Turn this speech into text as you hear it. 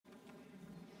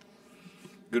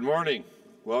Good morning.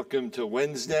 Welcome to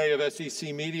Wednesday of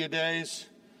SEC Media Days.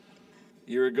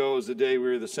 A year ago was the day we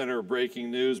were the center of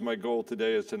breaking news. My goal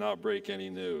today is to not break any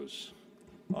news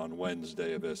on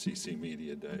Wednesday of SEC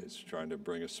Media Days, trying to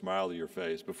bring a smile to your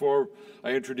face. Before I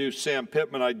introduce Sam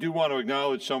Pittman, I do want to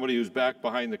acknowledge somebody who's back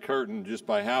behind the curtain just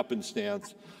by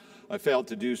happenstance. I failed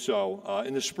to do so.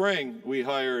 In the spring, we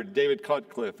hired David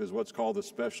Cutcliffe as what's called a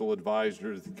special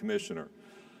advisor to the commissioner.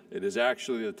 It is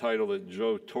actually the title that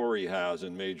Joe Torre has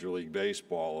in Major League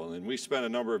Baseball. And we spent a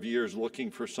number of years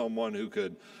looking for someone who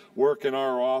could work in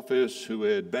our office, who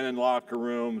had been in locker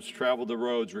rooms, traveled the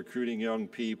roads recruiting young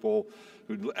people,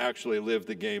 who'd actually lived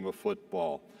the game of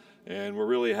football. And we're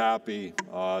really happy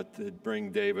to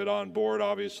bring David on board,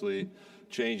 obviously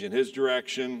changing his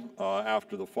direction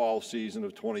after the fall season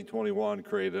of 2021,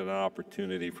 created an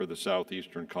opportunity for the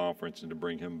Southeastern Conference and to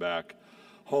bring him back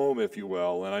home, if you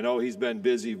will. And I know he's been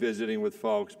busy visiting with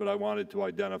folks, but I wanted to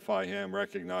identify him,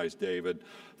 recognize David,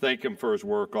 thank him for his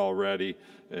work already,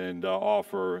 and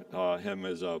offer him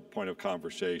as a point of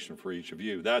conversation for each of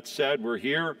you. That said, we're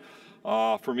here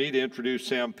for me to introduce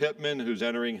Sam Pittman, who's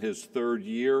entering his third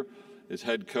year as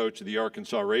head coach of the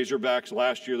Arkansas Razorbacks.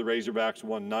 Last year, the Razorbacks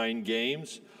won 9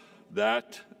 games.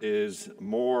 That is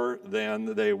more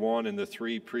than they won in the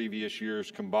 3 previous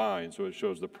years combined, so it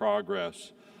shows the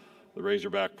progress the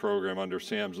Razorback program under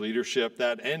Sam's leadership.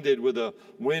 That ended with a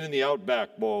win in the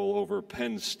Outback Bowl over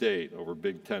Penn State, over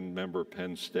Big Ten member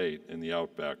Penn State in the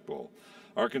Outback Bowl.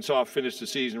 Arkansas finished the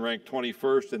season ranked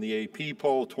 21st in the AP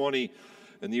poll, 20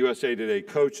 in the USA Today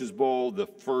Coaches Bowl. The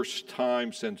first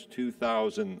time since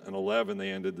 2011 they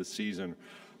ended the season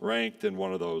ranked in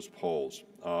one of those polls.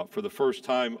 For the first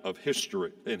time in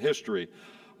history,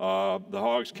 the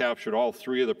Hogs captured all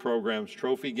 3 of the program's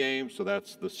trophy games, so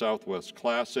that's the Southwest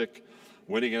Classic,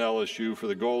 winning at LSU for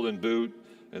the Golden Boot,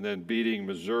 and then beating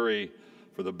Missouri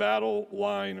for the Battle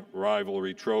Line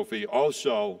Rivalry Trophy.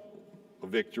 Also a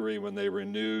victory when they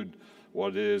renewed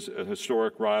what is a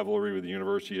historic rivalry with the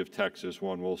University of Texas,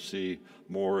 one we'll see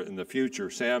more in the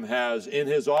future. Sam has in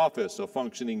his office a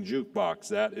functioning jukebox.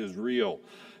 That is real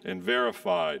and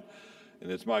verified.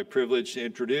 And it's my privilege to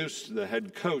introduce the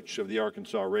head coach of the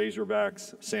Arkansas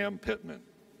Razorbacks, Sam Pittman.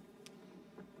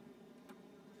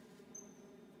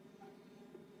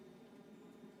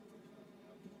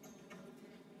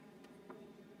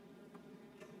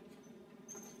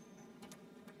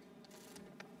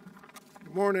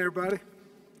 Good morning, everybody.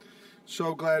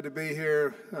 So glad to be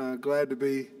here, glad to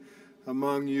be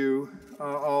among you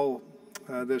all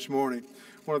this morning.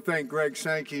 I want to thank Greg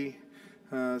Sankey,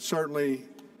 certainly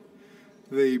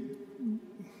the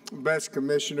best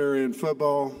commissioner in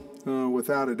football,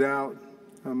 without a doubt,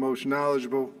 most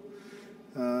knowledgeable.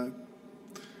 I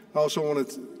also want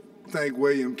to thank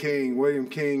William King. William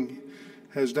King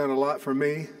has done a lot for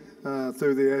me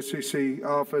through the SEC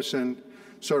office, and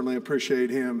certainly appreciate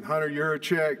him. Hunter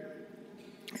Yurachek,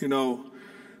 you know,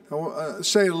 I want to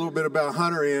say a little bit about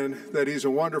Hunter in that he's a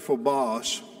wonderful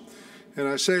boss, and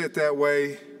I say it that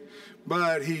way,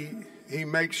 but he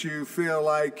makes you feel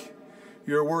like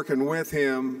you're working with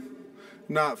him,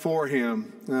 not for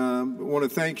him. I want to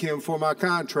thank him for my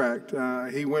contract.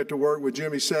 He went to work with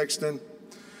Jimmy Sexton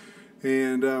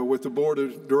and with the board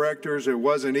of directors. It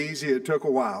wasn't easy. It took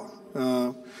a while.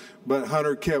 But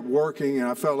Hunter kept working, and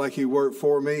I felt like he worked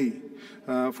for me,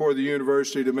 for the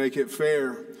university to make it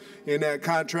fair. In that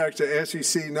contract, the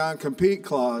SEC non-compete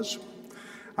clause,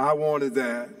 I wanted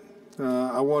that.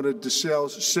 I wanted to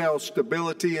sell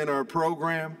stability in our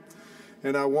program,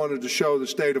 and I wanted to show the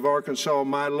state of Arkansas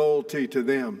my loyalty to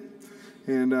them.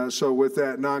 And so with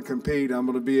that non-compete, I'm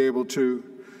going to be able to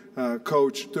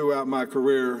coach throughout my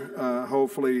career,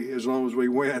 hopefully as long as we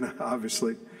win,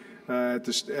 obviously, at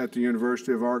the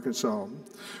University of Arkansas.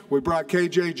 We brought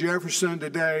K.J. Jefferson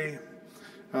today,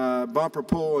 Bumper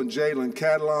Pool and Jalen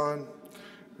Catalon.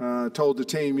 Told the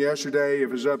team yesterday,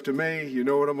 if it's up to me, you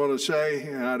know what I'm going to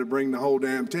say, I had to bring the whole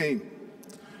damn team.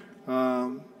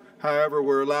 However,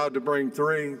 we're allowed to bring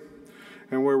 3,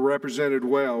 and we're represented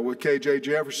well. With K.J.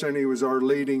 Jefferson, he was our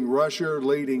leading rusher,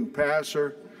 leading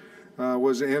passer,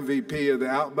 was the MVP of the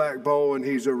Outback Bowl, and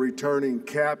he's a returning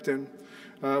captain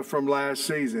from last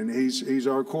season. He's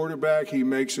our quarterback. He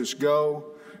makes us go.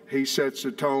 He sets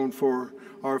the tone for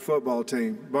our football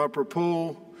team. Bumper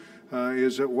Pool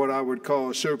is what I would call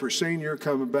a super senior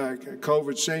coming back.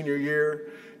 COVID senior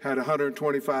year, had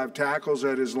 125 tackles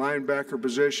at his linebacker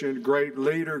position. Great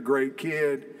leader, great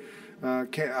kid.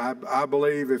 I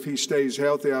believe if he stays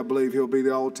healthy, I believe he'll be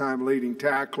the all-time leading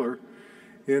tackler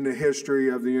in the history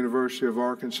of the University of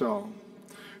Arkansas.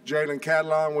 Jalen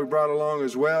Catalon we brought along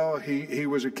as well. He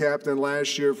was a captain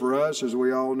last year for us, as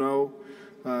we all know.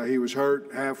 He was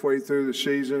hurt halfway through the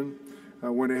season,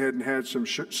 went ahead and had some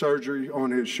surgery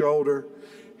on his shoulder.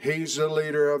 He's the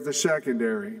leader of the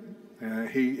secondary.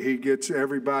 He gets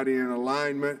everybody in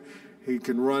alignment. He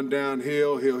can run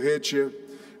downhill. He'll hit you.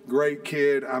 Great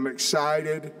kid. I'm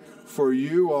excited for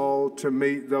you all to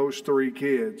meet those three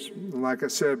kids. Like I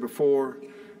said before,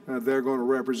 they're going to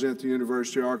represent the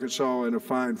University of Arkansas in a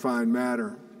fine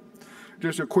manner.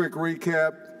 Just a quick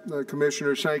recap.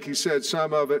 Commissioner Sankey said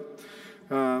some of it.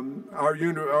 Our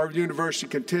university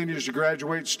continues to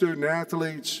graduate student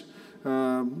athletes.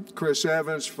 Chris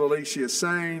Evans, Felicia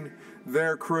Sane,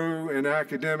 their crew in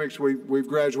academics. We've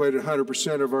graduated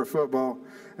 100% of our football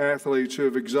athletes who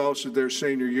have exhausted their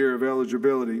senior year of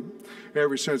eligibility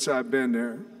ever since I've been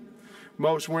there.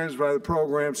 Most wins by the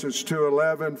program since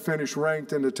 2011, finished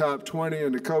ranked in the top 20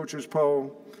 in the coaches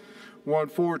poll, won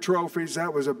 4 trophies.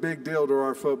 That was a big deal to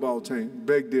our football team,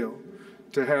 big deal,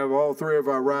 to have all 3 of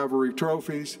our rivalry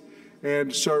trophies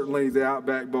and certainly the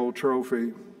Outback Bowl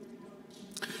trophy.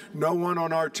 No one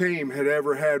on our team had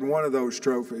ever had one of those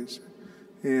trophies,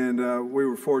 and we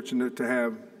were fortunate to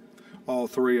have all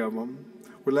 3 of them.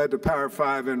 We led the Power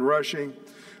 5 in rushing.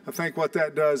 I think what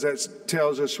that does, that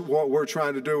tells us what we're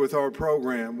trying to do with our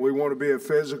program. We want to be a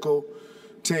physical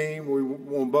team. We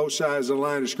on both sides of the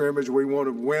line of scrimmage. We want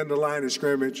to win the line of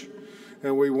scrimmage,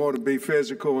 and we want to be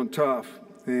physical and tough.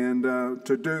 And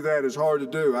to do that is hard to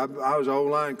do. I was an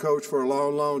O-line coach for a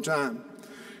long time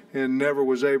and never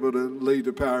was able to lead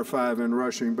the Power 5 in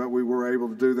rushing, but we were able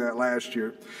to do that last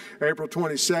year. April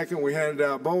 22nd, we handed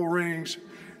out bowl rings.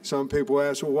 Some people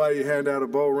ask, well, why you hand out a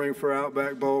bowl ring for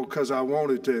Outback Bowl? Because I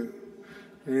wanted to.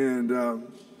 And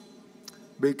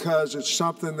because it's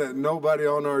something that nobody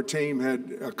on our team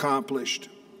had accomplished.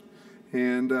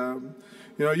 And,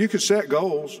 you can set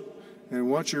goals, and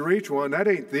once you reach one, that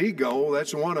ain't the goal,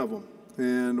 that's one of them.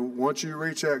 And once you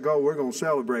reach that goal, we're going to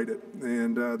celebrate it,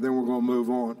 and then we're going to move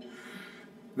on.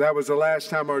 That was the last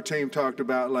time our team talked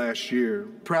about last year.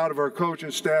 Proud of our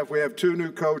coaching staff. We have 2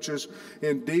 new coaches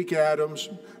in Deke Adams,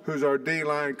 who's our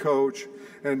D-line coach,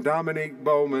 and Dominique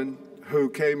Bowman, who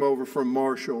came over from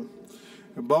Marshall.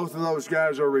 And both of those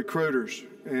guys are recruiters,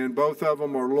 and both of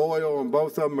them are loyal, and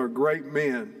both of them are great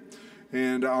men.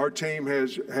 And our team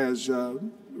has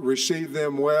received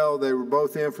them well. They were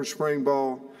both in for spring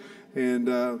ball, and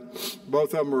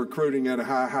both of them are recruiting at a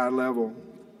high level.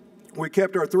 We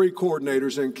kept our 3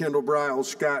 coordinators in Kendall Bryles,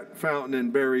 Scott Fountain,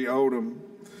 and Barry Odom.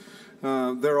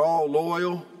 They're all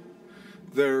loyal.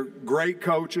 They're great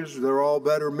coaches. They're all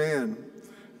better men.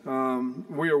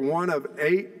 We are one of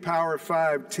 8 Power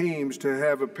 5 teams to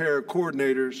have a pair of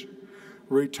coordinators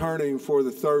returning for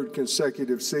the 3rd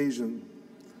consecutive season.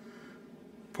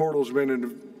 Portal's been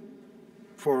in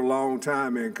for a long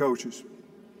time, man, coaches.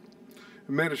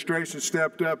 Administration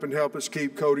stepped up and helped us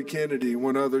keep Cody Kennedy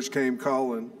when others came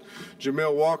calling.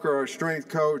 Jamil Walker, our strength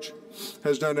coach,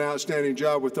 has done an outstanding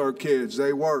job with our kids.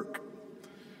 They work.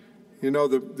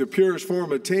 The purest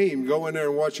form of team, go in there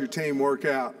and watch your team work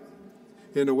out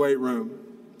in the weight room.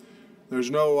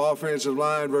 There's no offensive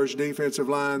line versus defensive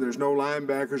line. There's no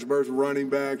linebackers versus running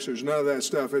backs. There's none of that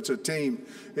stuff. It's a team.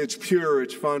 It's pure.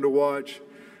 It's fun to watch.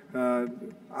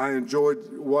 I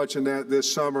enjoyed watching that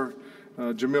this summer.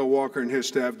 Jamil Walker and his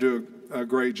staff do a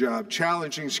great job.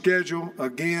 Challenging schedule,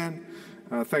 again.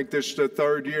 I think this is the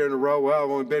 3rd year in a row. Well, I've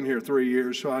only been here 3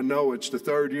 years, so I know it's the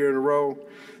 3rd year in a row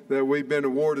that we've been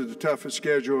awarded the toughest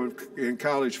schedule in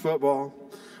college football.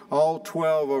 All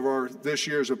 12 of this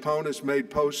year's opponents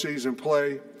made postseason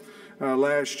play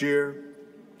last year.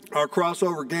 Our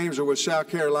crossover games are with South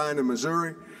Carolina and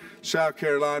Missouri. South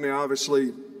Carolina,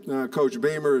 obviously, Coach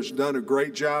Beamer has done a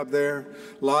great job there.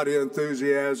 A lot of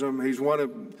enthusiasm. He's one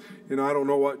of, I don't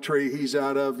know what tree he's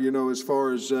out of, as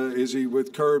far as is he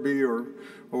with Kirby or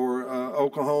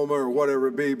Oklahoma or whatever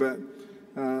it be. But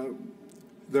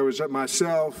there was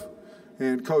myself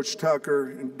and Coach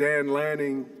Tucker and Dan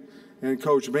Lanning and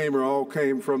Coach Beamer all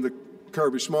came from the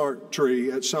Kirby Smart tree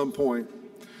at some point.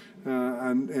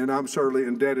 And I'm certainly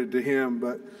indebted to him.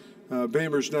 But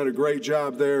Beamer's done a great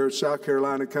job there. South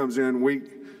Carolina comes in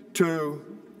week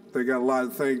 2. They got a lot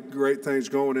of great things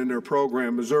going in their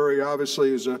program. Missouri,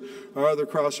 obviously, is our other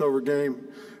crossover game,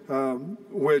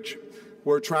 which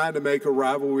we're trying to make a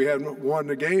rivalry. We haven't won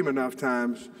the game enough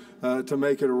times to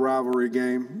make it a rivalry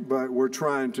game, but we're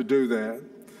trying to do that.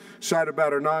 Excited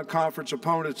about our non-conference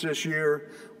opponents this year.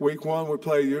 Week 1, we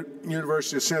play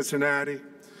University of Cincinnati.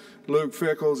 Luke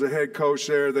Fickle's the head coach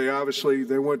there. They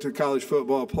went to college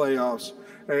football playoffs,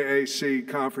 AAC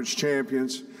conference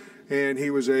champions, and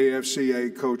he was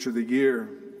AFCA Coach of the Year.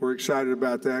 We're excited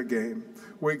about that game.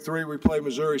 Week 3, we play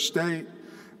Missouri State.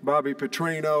 Bobby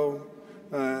Petrino,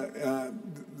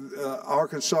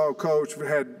 Arkansas coach,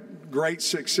 had great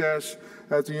success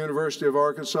at the University of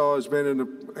Arkansas, has been in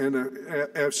the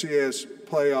FCS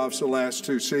playoffs the last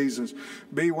 2 seasons.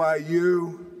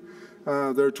 BYU,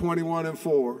 they're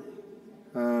 21-4.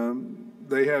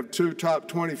 They have 2 top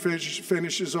 20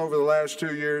 finishes over the last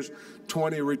 2 years,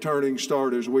 20 returning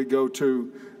starters. We go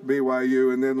to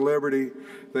BYU. And then Liberty,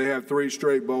 they have 3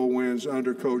 straight bowl wins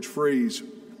under Coach Freeze.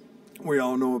 We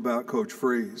all know about Coach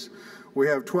Freeze. We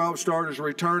have 12 starters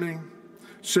returning,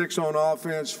 6 on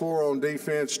offense, 4 on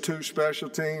defense, 2 special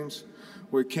teams,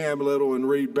 with Cam Little and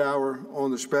Reed Bauer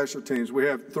on the special teams. We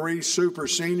have 3 super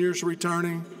seniors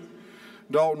returning,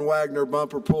 Dalton Wagner,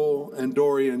 Bumper Pool, and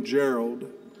Dorian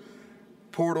Gerald.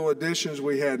 Portal additions,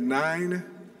 we had 9.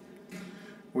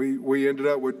 We ended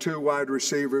up with 2 wide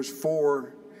receivers,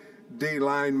 4 D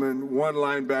linemen, 1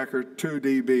 linebacker, 2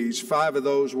 DBs. 5 of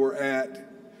those were at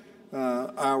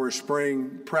our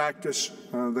spring practice.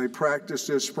 They practiced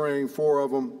this spring. 4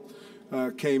 of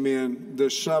them came in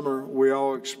this summer. We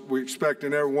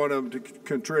expecting every one of them to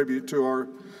contribute to our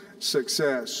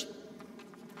success.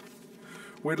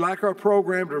 We'd like our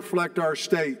program to reflect our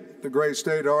state, the great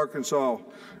state of Arkansas.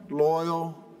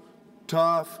 Loyal,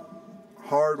 tough,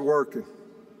 hard-working.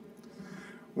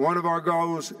 One of our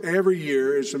goals every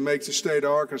year is to make the state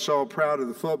of Arkansas proud of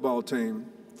the football team.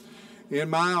 In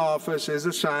my office is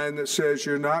a sign that says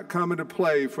you're not coming to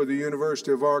play for the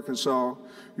University of Arkansas,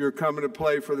 you're coming to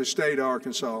play for the state of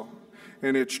Arkansas.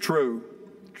 And it's true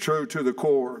to the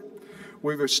core.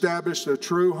 We've established a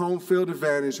true home field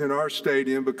advantage in our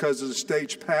stadium because of the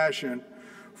state's passion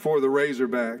for the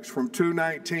Razorbacks. From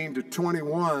 2019 to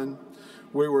 21,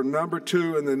 we were number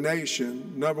 2 in the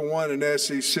nation, number 1 in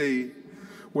SEC,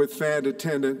 with fan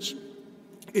attendance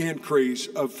increase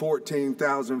of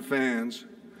 14,000 fans,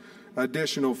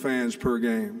 additional fans per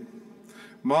game.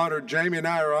 Jamie and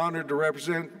I are honored to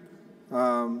represent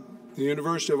the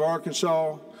University of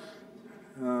Arkansas,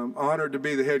 honored to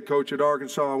be the head coach at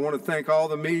Arkansas. I want to thank all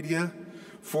the media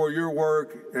for your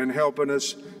work and helping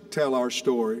us tell our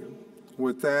story.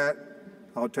 With that,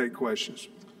 I'll take questions.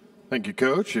 Thank you,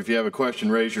 Coach. If you have a question,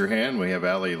 raise your hand. We have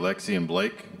Allie, Lexi, and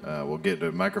Blake. We'll get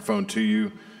a microphone to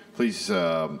you. Please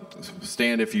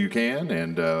stand if you can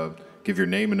and give your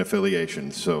name and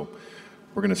affiliation. So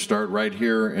we're going to start right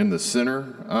here in the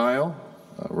center aisle,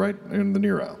 right in the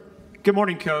near aisle. Good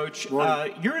morning, Coach.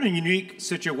 Morning. You're in a unique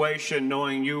situation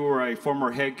knowing you were a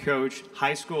former head coach,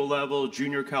 high school level,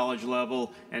 junior college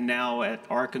level, and now at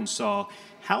Arkansas.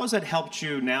 How has that helped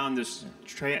you now in this,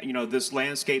 this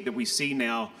landscape that we see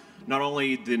now, not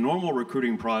only the normal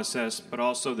recruiting process, but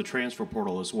also the transfer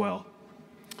portal as well?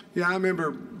 Yeah, I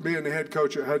remember being the head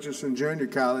coach at Hutchinson Junior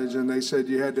College, and they said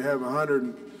you had to have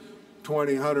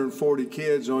 120, 140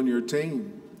 kids on your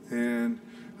team. And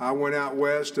I went out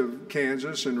west of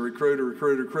Kansas and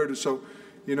recruited. So,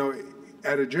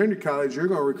 at a junior college, you're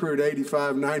going to recruit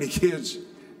 85, 90 kids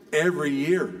every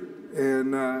year.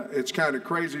 And it's kind of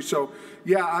crazy. So,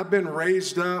 yeah, I've been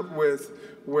raised up with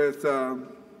a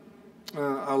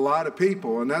lot of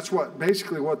people. And that's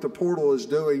basically what the portal is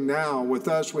doing now. With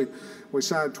us, we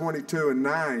signed 22 and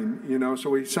 9,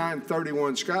 so we signed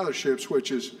 31 scholarships,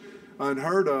 which is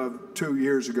unheard of 2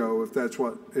 years ago,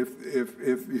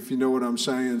 if you know what I'm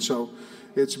saying. So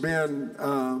it's been,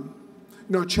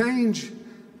 change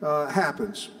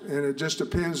happens, and it just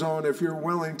depends on if you're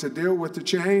willing to deal with the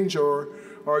change or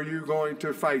are you going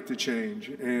to fight the change.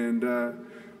 And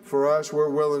for us, we're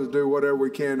willing to do whatever we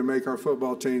can to make our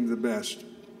football team the best.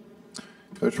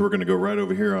 Coach, we're going to go right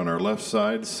over here on our left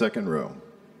side, second row.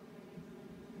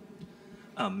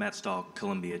 Matt Stahl,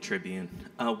 Columbia Tribune.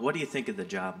 What do you think of the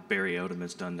job Barry Odom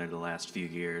has done there the last few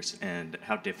years, and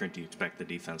how different do you expect the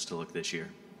defense to look this year?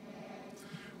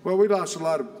 Well, we lost a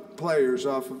lot of players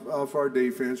off our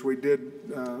defense. We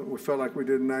felt like we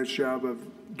did a nice job of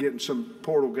getting some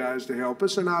portal guys to help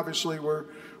us, and obviously we're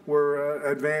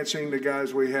advancing the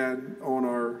guys we had on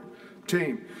our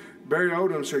team. Barry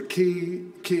Odom's a key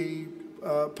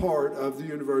part of the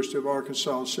University of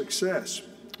Arkansas' success,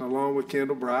 along with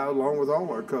Kendall Bry, along with all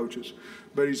our coaches.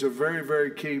 But he's a very, very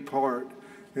key part,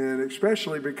 and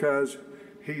especially because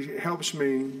he helps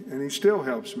me, and he still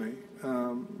helps me.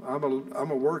 I'm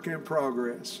a work in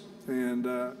progress, and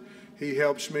he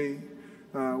helps me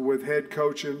with head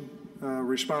coaching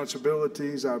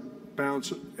responsibilities. I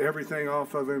bounce everything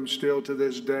off of him still to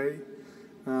this day.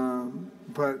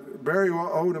 But Barry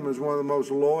Odom is one of the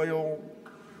most loyal,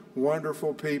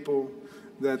 wonderful people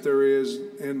that there is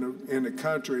in the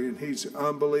country, and he's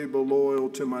unbelievable loyal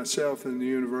to myself and the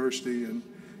university,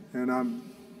 and I'm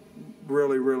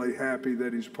really, really happy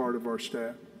that he's part of our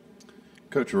staff.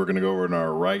 Coach, we're going to go over on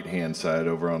our right-hand side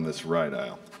over on this right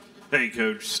aisle. Hey,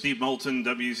 Coach. Steve Moulton,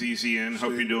 WZZN.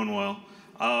 Hope you're doing well.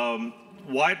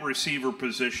 Wide receiver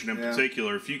position in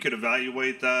particular, if you could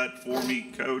evaluate that for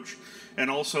me, Coach, and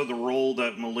also the role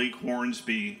that Malik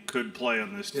Hornsby could play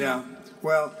on this team. Yeah,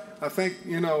 well, I think,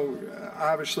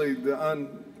 obviously the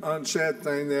unsaid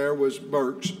thing there was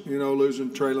Burks,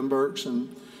 losing Traylon Burks.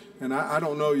 And I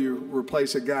don't know you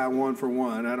replace a guy 1 for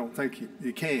 1. I don't think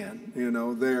you can,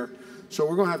 there. So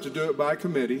we're going to have to do it by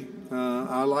committee.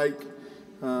 I like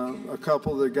a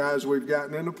couple of the guys we've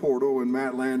gotten in the portal, and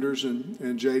Matt Landers and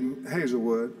Jaden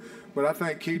Hazelwood. But I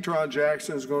think Keytron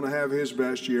Jackson is going to have his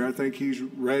best year. I think he's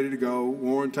ready to go.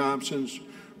 Warren Thompson's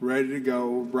ready to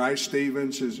go. Bryce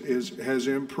Stevens has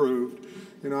improved.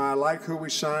 I like who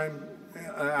we signed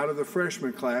out of the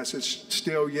freshman class. It's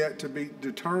still yet to be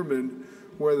determined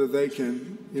whether they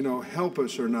can, help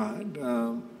us or not.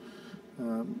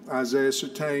 Isaiah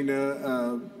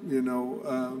Satana,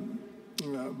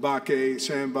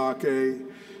 Sam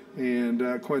Bakke,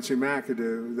 and Quincy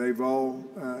McAdoo. They've all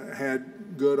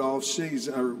had good off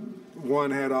season, or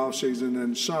one had off season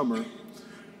in summer.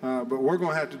 But we're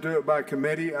going to have to do it by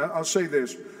committee. I'll say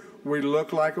this: we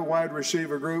look like a wide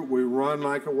receiver group. We run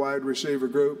like a wide receiver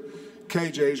group.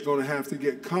 KJ is going to have to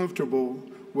get comfortable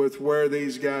with where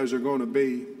these guys are going to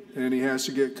be, and he has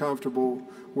to get comfortable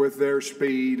with their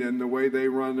speed and the way they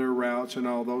run their routes and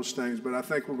all those things. But I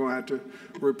think we're going to have to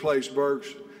replace Burks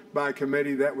by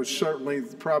committee. That was certainly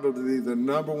probably the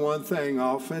number one thing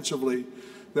offensively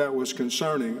that was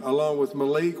concerning. Along with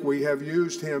Malik, we have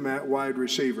used him at wide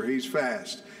receiver. He's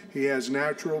fast. He has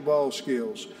natural ball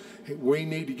skills. We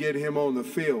need to get him on the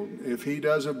field. If he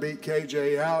doesn't beat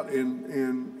KJ out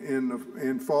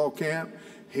in fall camp,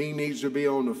 he needs to be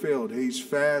on the field. He's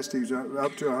fast. He's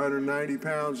up to 190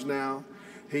 pounds now.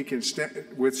 He can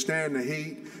withstand the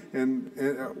heat and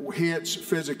hits,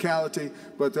 physicality.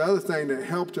 But the other thing that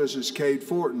helped us is Cade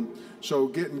Fortin. So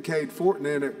getting Cade Fortin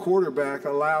in at quarterback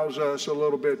allows us a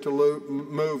little bit to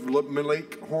move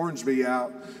Malik Hornsby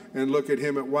out and look at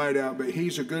him at wideout. But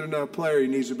he's a good enough player. He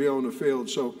needs to be on the field.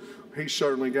 So he's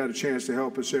certainly got a chance to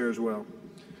help us there as well.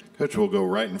 Coach will go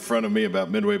right in front of me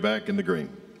about midway back in the green.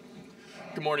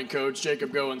 Good morning, Coach.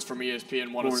 Jacob Goins from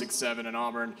ESPN 106.7 in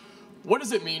Auburn. What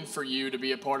does it mean for you to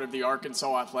be a part of the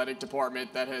Arkansas athletic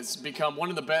department that has become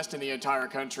one of the best in the entire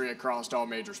country across all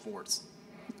major sports?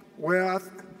 Well,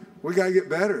 we got to get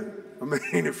better. I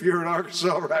mean, if you're in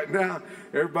Arkansas right now,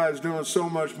 everybody's doing so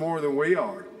much more than we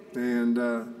are.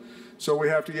 And so we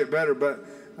have to get better. But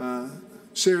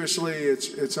seriously,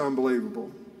 it's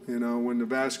unbelievable. When the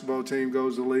basketball team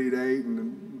goes to Elite Eight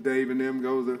and Dave and them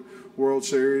go to the World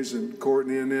Series and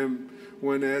Courtney and them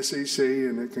win the SEC,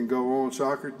 and it can go on.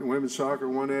 Women's soccer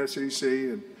won the SEC,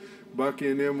 and Bucky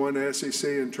and them won the SEC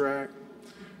in track.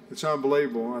 It's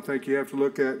unbelievable. I think you have to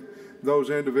look at those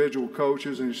individual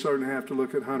coaches, and you certainly have to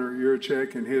look at Hunter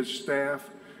Yurchek and his staff.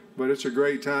 But it's a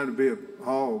great time to be a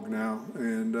Hog now,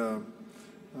 and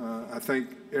I think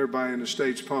everybody in the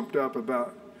state's pumped up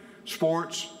about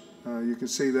sports. You can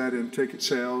see that in ticket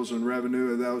sales and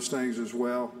revenue of those things as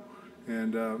well,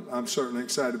 and I'm certainly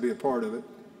excited to be a part of it.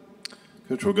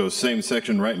 Coach will go same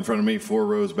section right in front of me, 4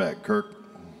 rows back. Kirk.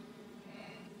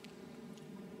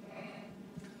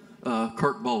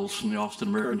 Kirk Bowles from the Austin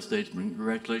American Statesman.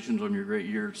 Congratulations on your great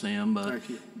year, Sam. Thank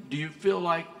you. Do you feel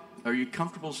like, are you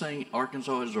comfortable saying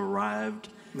Arkansas has arrived?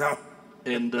 No.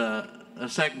 And a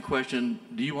second question,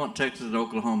 do you want Texas and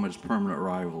Oklahoma as permanent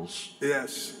rivals?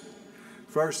 Yes.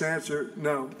 First answer,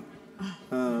 no.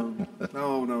 No.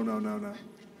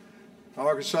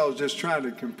 Arkansas is just trying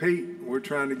to compete. We're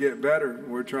trying to get better.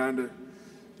 We're trying to,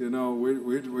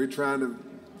 we're trying to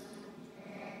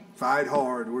fight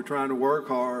hard. We're trying to work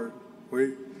hard.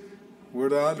 We're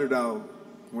the underdog.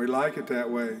 We like it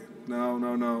that way. No.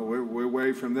 We're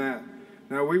away from that.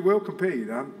 Now, we will compete.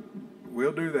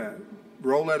 We'll do that.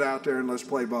 Roll it out there and let's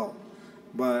play ball.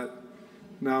 But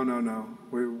no.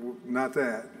 We're not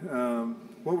that.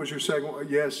 What was your second one?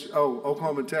 Yes.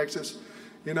 Oklahoma and Texas.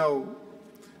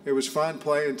 It was fun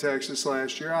playing Texas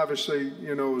last year. Obviously,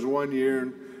 it was 1 year,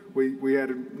 and we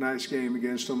had a nice game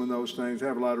against them and those things. I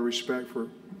have a lot of respect for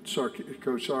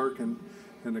Coach Sark and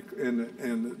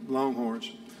the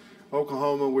Longhorns.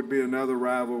 Oklahoma would be another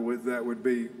rival that would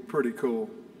be pretty cool.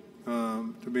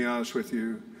 To be honest with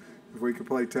you, if we could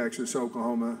play Texas,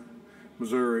 Oklahoma,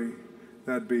 Missouri,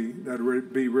 that'd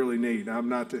be really neat. I'm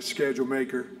not the schedule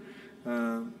maker.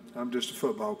 I'm just a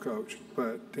football coach.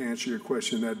 But to answer your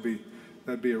question, that'd be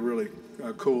a really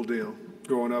cool deal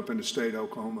growing up in the state of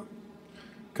Oklahoma.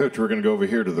 Coach, we're going to go over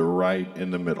here to the right in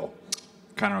the middle.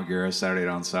 Connor O'Gara, Saturday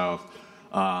Down South.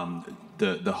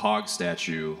 The hog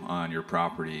statue on your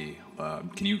property,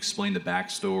 can you explain the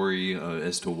backstory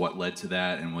as to what led to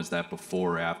that, and was that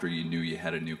before or after you knew you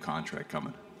had a new contract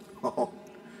coming? Oh,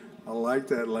 I like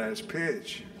that last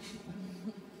pitch.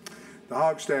 The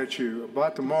hog statue, I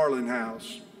bought the marlin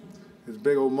house. It's a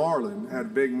big old marlin. Had a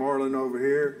big marlin over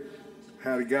here.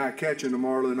 Had a guy catching the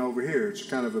marlin over here. It's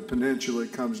kind of a peninsula.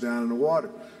 It comes down in the water.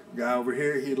 Guy over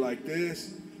here, he like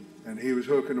this, and he was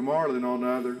hooking the marlin on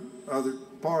the other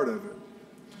part of it.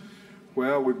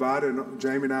 Well, we bought it.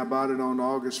 Jamie and I bought it on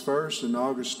August 1st, and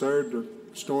August 3rd, the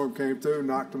storm came through,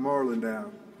 knocked the marlin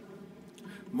down.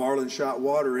 Marlin shot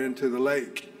water into the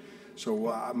lake.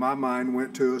 So my mind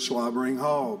went to a slobbering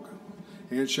hog.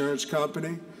 Insurance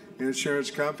company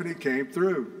came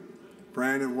through.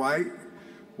 Brandon White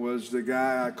was the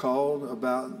guy I called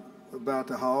about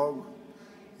the hog,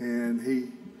 and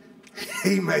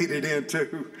he made it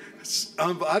into.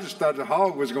 I just thought the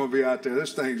hog was going to be out there.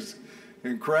 This thing's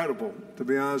incredible, to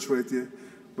be honest with you.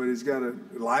 But he's got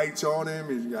lights on him.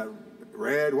 He's got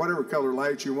red, whatever color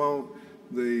lights you want.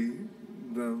 The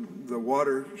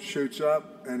water shoots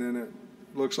up, and then it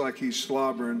looks like he's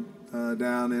slobbering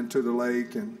down into the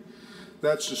lake, and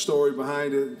that's the story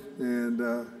behind it.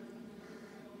 And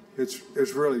it's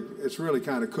really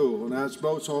kind of cool. And that's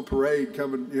boats on parade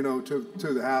coming,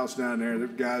 to the house down there. The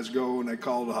guys go and they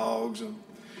call the hogs and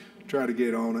try to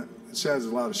get on it. It says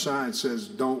a lot of signs says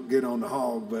don't get on the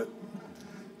hog, but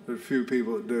there's a few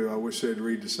people that do. I wish they'd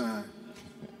read the sign.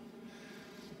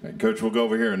 Hey, Coach, we'll go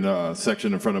over here in the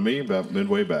section in front of me, about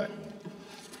midway back.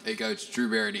 Hey, Coach, Drew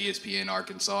Barrett, ESPN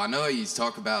Arkansas. I know you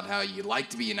talk about how you like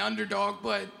to be an underdog,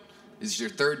 but this is your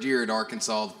third year at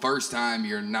Arkansas, the first time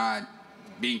you're not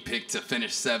being picked to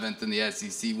finish 7th in the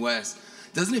SEC West.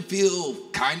 Doesn't it feel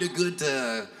kind of good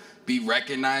to be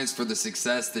recognized for the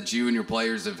success that you and your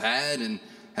players have had? And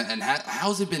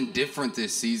how's it been different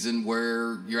this season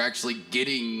where you're actually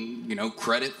getting,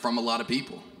 credit from a lot of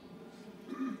people?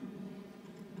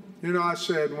 I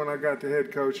said when I got the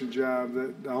head coaching job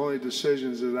that the only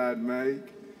decisions that I'd make,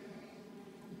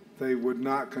 they would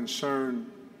not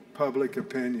concern public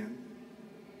opinion.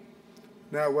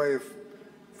 That way,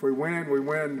 if we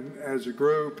win as a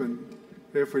group, and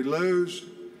if we lose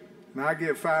and I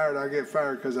get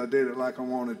fired because I did it like I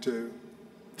wanted to.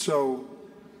 So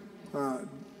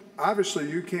obviously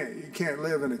you can't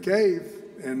live in a cave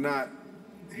and not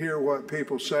hear what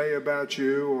people say about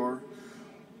you or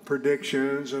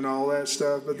predictions and all that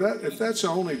stuff. But if that's the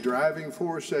only driving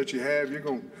force that you have, you're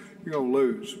gonna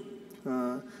lose.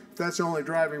 If that's the only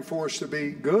driving force to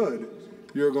be good,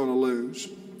 you're gonna lose.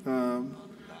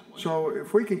 So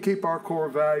if we can keep our core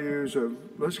values of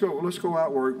let's go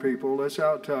outwork people, let's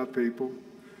out tough people,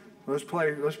 let's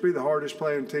be the hardest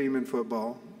playing team in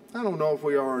football. I don't know if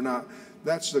we are or not.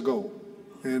 That's the goal,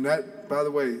 and that, by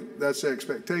the way, that's the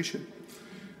expectation.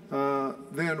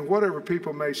 Then whatever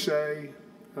people may say.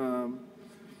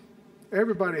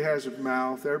 Everybody has a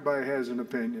mouth. Everybody has an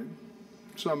opinion.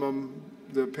 Some of them,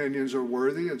 the opinions are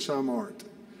worthy, and some aren't.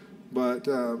 But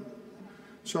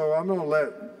so I'm going to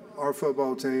let our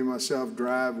football team, myself,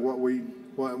 drive what we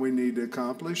need to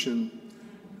accomplish, and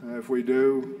if we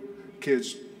do,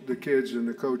 the kids and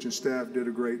the coaching staff did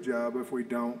a great job. If we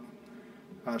don't,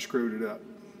 I screwed it up.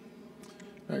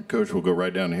 All right, Coach, we'll go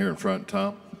right down here in front.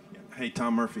 Tom. Hey,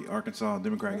 Tom Murphy, Arkansas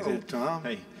Democrat Gazette. Tom.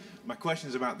 Hey. My question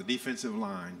is about the defensive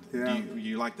line. Yeah. Do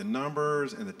you like the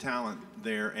numbers and the talent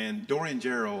there? And Dorian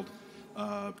Gerald,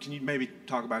 can you maybe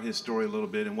talk about his story a little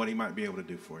bit and what he might be able to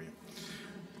do for you?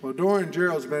 Well, Dorian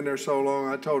Gerald's been there so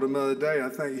long. I told him the other day, I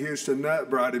think Houston Nutt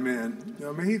brought him in.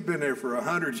 I mean, he's been there for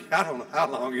 100 years. I don't know how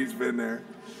long he's been there.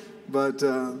 But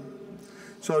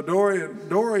so Dorian,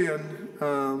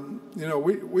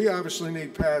 we obviously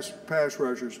need pass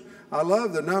rushers. I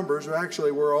love the numbers.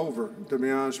 Actually, we're over, to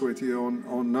be honest with you,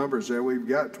 on numbers there. We've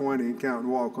got 20, counting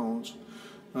walk-ons.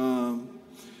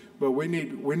 But we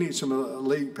need some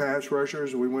elite pass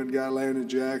rushers. We went and got Landon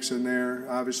Jackson there.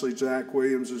 Obviously, Zach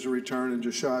Williams is returning.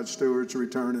 Jashad Stewart's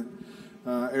returning.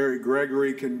 Eric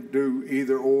Gregory can do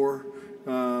either or.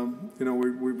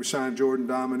 We signed Jordan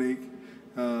Dominique.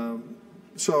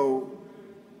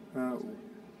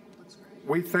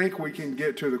 We think we can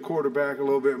get to the quarterback a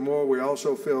little bit more. We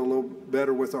also feel a little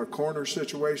better with our corner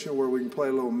situation where we can play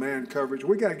a little man coverage.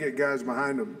 We got to get guys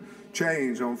behind the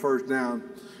chains on first down.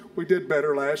 We did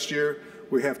better last year.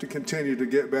 We have to continue to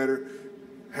get better.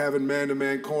 Having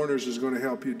man-to-man corners is going to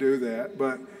help you do that.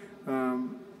 But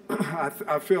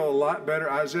I feel a lot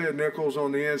better. Isaiah Nichols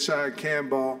on the inside, Cam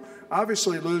Ball.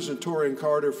 Obviously losing Torian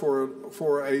Carter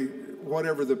for a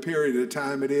whatever the period of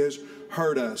time it is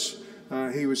hurt us.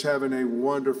 He was having a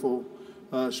wonderful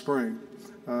spring.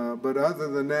 But other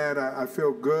than that, I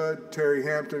feel good. Terry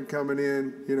Hampton coming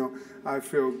in, I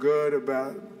feel good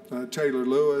about Taylor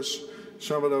Lewis,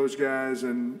 some of those guys,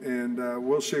 and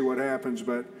we'll see what happens.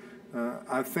 But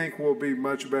I think we'll be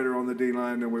much better on the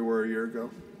D-line than we were a year ago.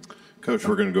 Coach,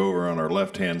 we're going to go over on our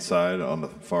left-hand side on the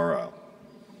far aisle.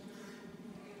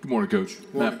 Good morning, Coach.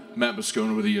 Morning. Matt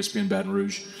Moscona with ESPN Baton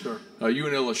Rouge. Sure. You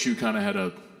and LSU kind of had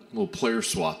a little player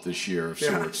swap this year of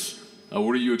sorts.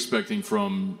 What are you expecting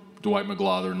from Dwight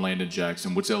McGlothern, Landon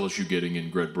Jackson? What's LSU getting in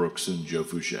Greg Brooks and Joe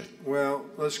Fouché? Well,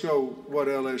 let's go what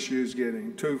LSU's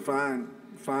getting. Two fine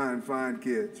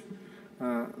kids.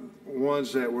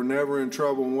 Ones that were never in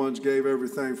trouble, and ones gave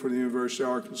everything for the University of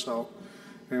Arkansas.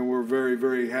 And we're very,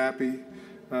 very happy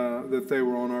that they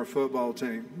were on our football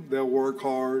team. They'll work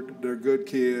hard. They're good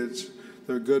kids.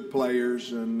 They're good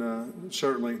players. And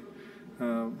certainly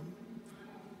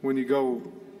when you go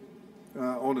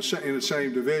in the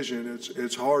same division,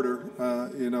 it's harder,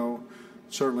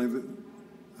 certainly.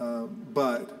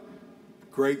 But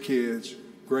great kids,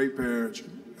 great parents,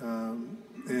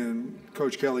 and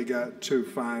Coach Kelly got two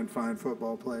fine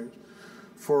football players.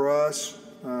 For us,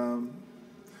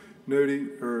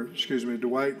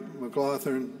 Dwight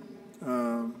McGlothern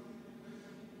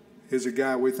is a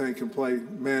guy we think can play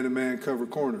man-to-man cover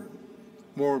corner.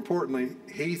 More importantly,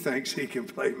 he thinks he can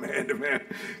play man-to-man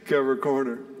cover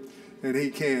corner, and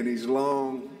he can. He's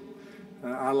long.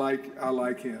 I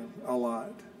like him a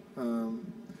lot.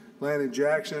 Landon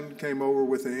Jackson came over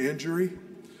with an injury.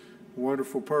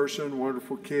 Wonderful person,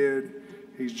 wonderful kid.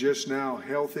 He's just now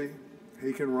healthy.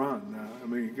 He can run now. I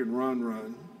mean, he can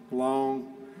run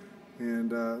long.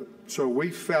 And so we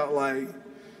felt like,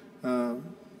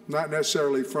 not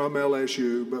necessarily from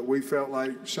LSU, but we felt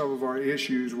like some of our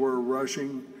issues were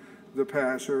rushing the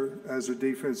passer as a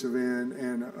defensive end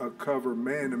and a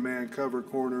man-to-man cover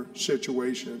corner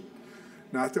situation.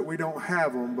 Not that we don't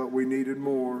have them, but we needed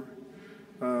more.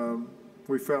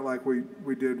 We felt like we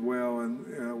did well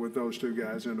with those two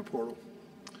guys in the portal.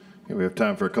 Okay, we have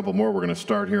time for a couple more. We're going to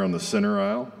start here on the center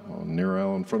aisle, near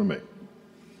aisle in front of me.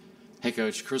 Hey,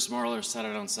 Coach. Chris Marler,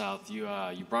 Saturday Down South. You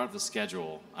brought up the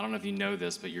schedule. I don't know if you know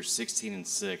this, but you're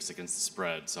 16-6 against the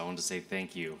spread. So I wanted to say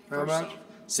thank you. How much?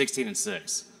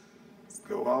 16-6.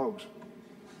 Go Hogs.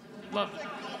 Love it.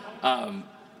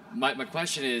 My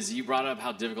question is, you brought up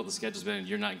how difficult the schedule's been and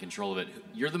you're not in control of it.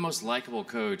 You're the most likable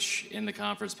coach in the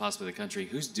conference, possibly the country.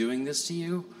 Who's doing this to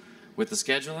you with the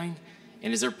scheduling?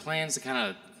 And is there plans to kind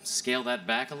of scale that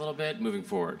back a little bit moving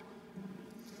forward?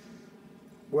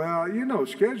 Well,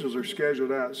 schedules are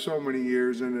scheduled out so many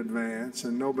years in advance,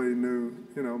 and nobody knew,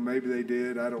 maybe they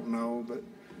did, I don't know. But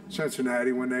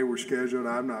Cincinnati, when they were scheduled,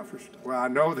 I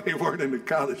know they weren't in the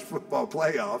college football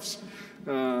playoffs.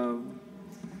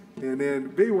 And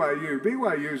then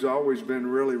BYU's always been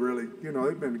really, really,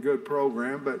 they've been a good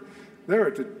program, but they're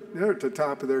at the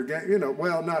top of their game.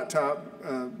 Well, not top.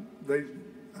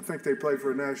 I think they played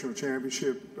for a national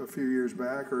championship a few years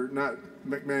back, or not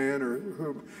McMahon or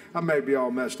who. I may be all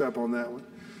messed up on that one,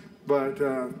 but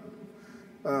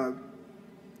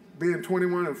being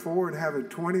 21-4 and having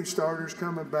 20 starters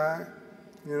coming back,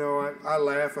 I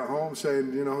laugh at home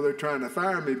saying, they're trying to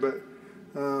fire me, but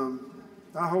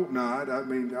I hope not. I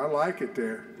mean, I like it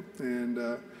there,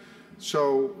 and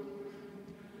so.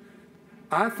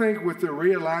 I think with the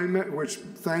realignment, which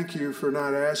thank you for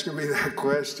not asking me that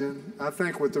question. I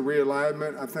think with the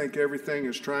realignment, I think everything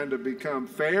is trying to become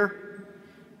fair.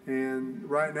 And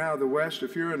right now, the West,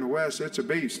 if you're in the West, it's a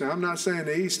beast. Now, I'm not saying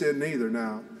the East isn't either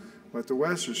now, but the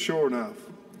West is sure enough.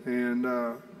 And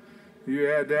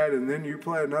you add that, and then you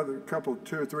play another couple,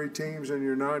 2 or 3 teams in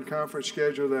your non-conference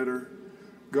schedule that are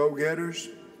go-getters.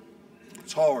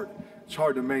 It's hard. It's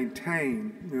hard to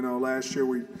maintain. Last year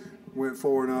we went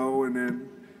 4-0, and then,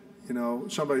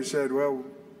 somebody said, well,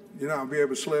 you're not going to be able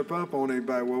to slip up on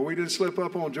anybody. Well, we didn't slip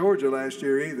up on Georgia last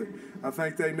year either. I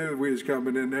think they knew we was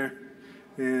coming in there.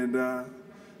 And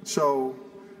so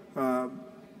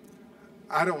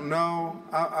I don't know.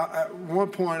 At one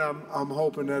point, I'm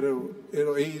hoping that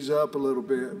it'll ease up a little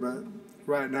bit, but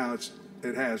right now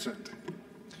it hasn't.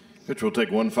 Mitch, we'll take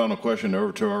one final question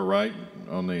over to our right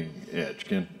on the edge.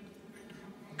 Ken.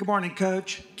 Good morning,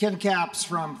 Coach. Ken Capps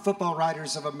from Football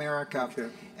Writers of America. Okay.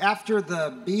 After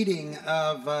the beating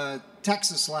of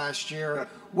Texas last year,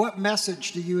 what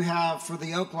message do you have for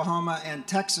the Oklahoma and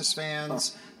Texas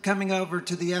fans coming over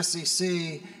to the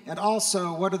SEC? And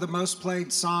also, what are the most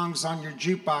played songs on your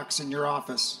jukebox in your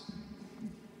office?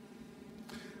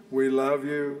 We love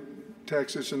you,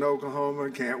 Texas and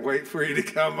Oklahoma. Can't wait for you to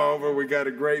come over. We got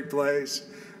a great place.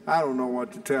 I don't know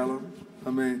what to tell them. I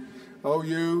mean,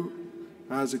 OU,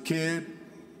 as a kid,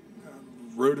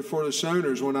 rooted for the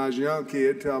Sooners when I was a young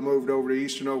kid till I moved over to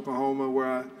Eastern Oklahoma, where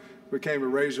I became a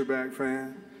Razorback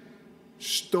fan.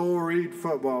 Storied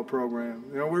football program.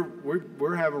 You know,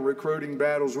 we're having recruiting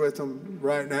battles with them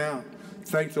right now.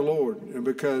 Thank the Lord, and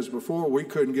because before we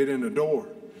couldn't get in the door.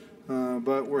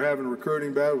 But we're having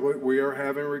recruiting battles. We are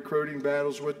having recruiting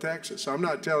battles with Texas. I'm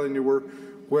not telling you we're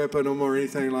whipping them or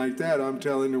anything like that. I'm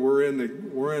telling you we're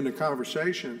in the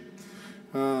conversation.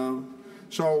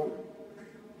 So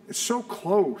it's so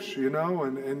close, you know,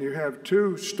 and you have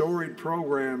two storied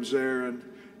programs there,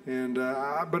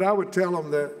 but I would tell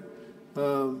them that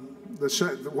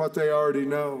what they already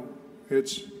know.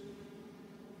 It's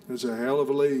a hell of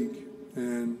a league,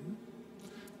 and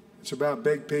it's about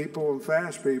big people and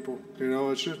fast people. You know,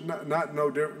 it's just not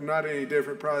any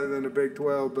different probably than the Big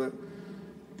 12, but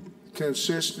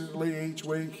consistently each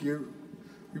week you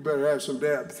better have some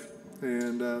depth.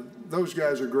 And those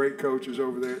guys are great coaches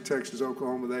over there at Texas,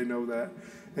 Oklahoma. They know that.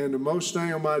 And the most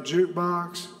thing on my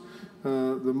jukebox,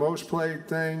 the most played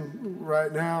thing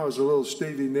right now is a little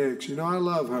Stevie Nicks. You know, I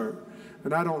love her,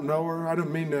 and I don't know her. I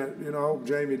don't mean that. You know, I hope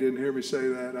Jamie didn't hear me say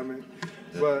that. I mean,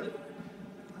 but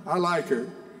I like her.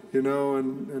 You know,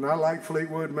 and I like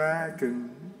Fleetwood Mac,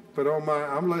 but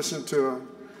I'm listening to a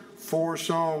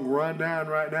 4-song rundown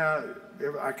right now.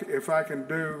 If I can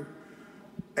do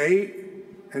 8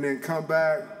 and then come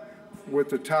back with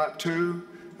the top 2,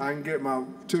 I can get my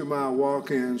 2-mile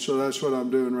walk-in. So that's what I'm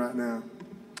doing right now.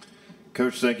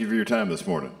 Coach, thank you for your time this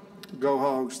morning. Go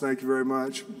Hogs! Thank you very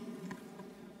much.